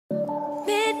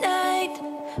Midnight,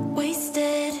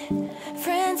 wasted,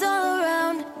 friends all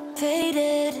around,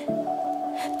 faded,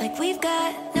 like we've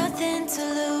got nothing to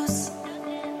lose.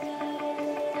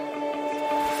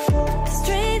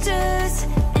 Strangers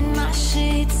in my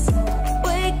sheets,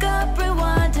 wake up,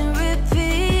 rewind and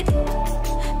repeat,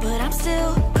 but I'm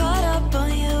still caught up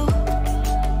on you.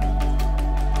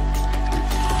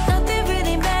 Nothing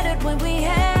really mattered when we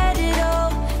had it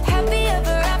all. Happy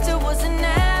ever after was an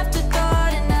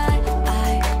afterthought, and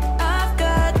I've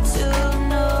got to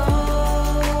know.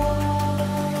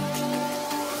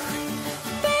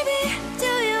 Baby,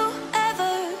 do you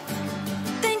ever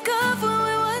think of when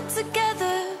we were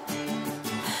together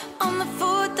on the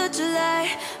 4th of July,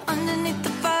 underneath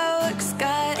the fireworks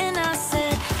sky? And I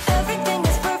said, everything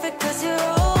is perfect 'cause you're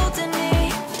holding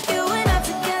me. You and I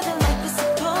together like we're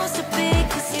supposed to be,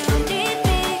 'cause you need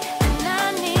me and I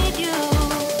need you.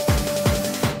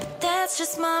 But that's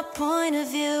just my point of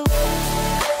view.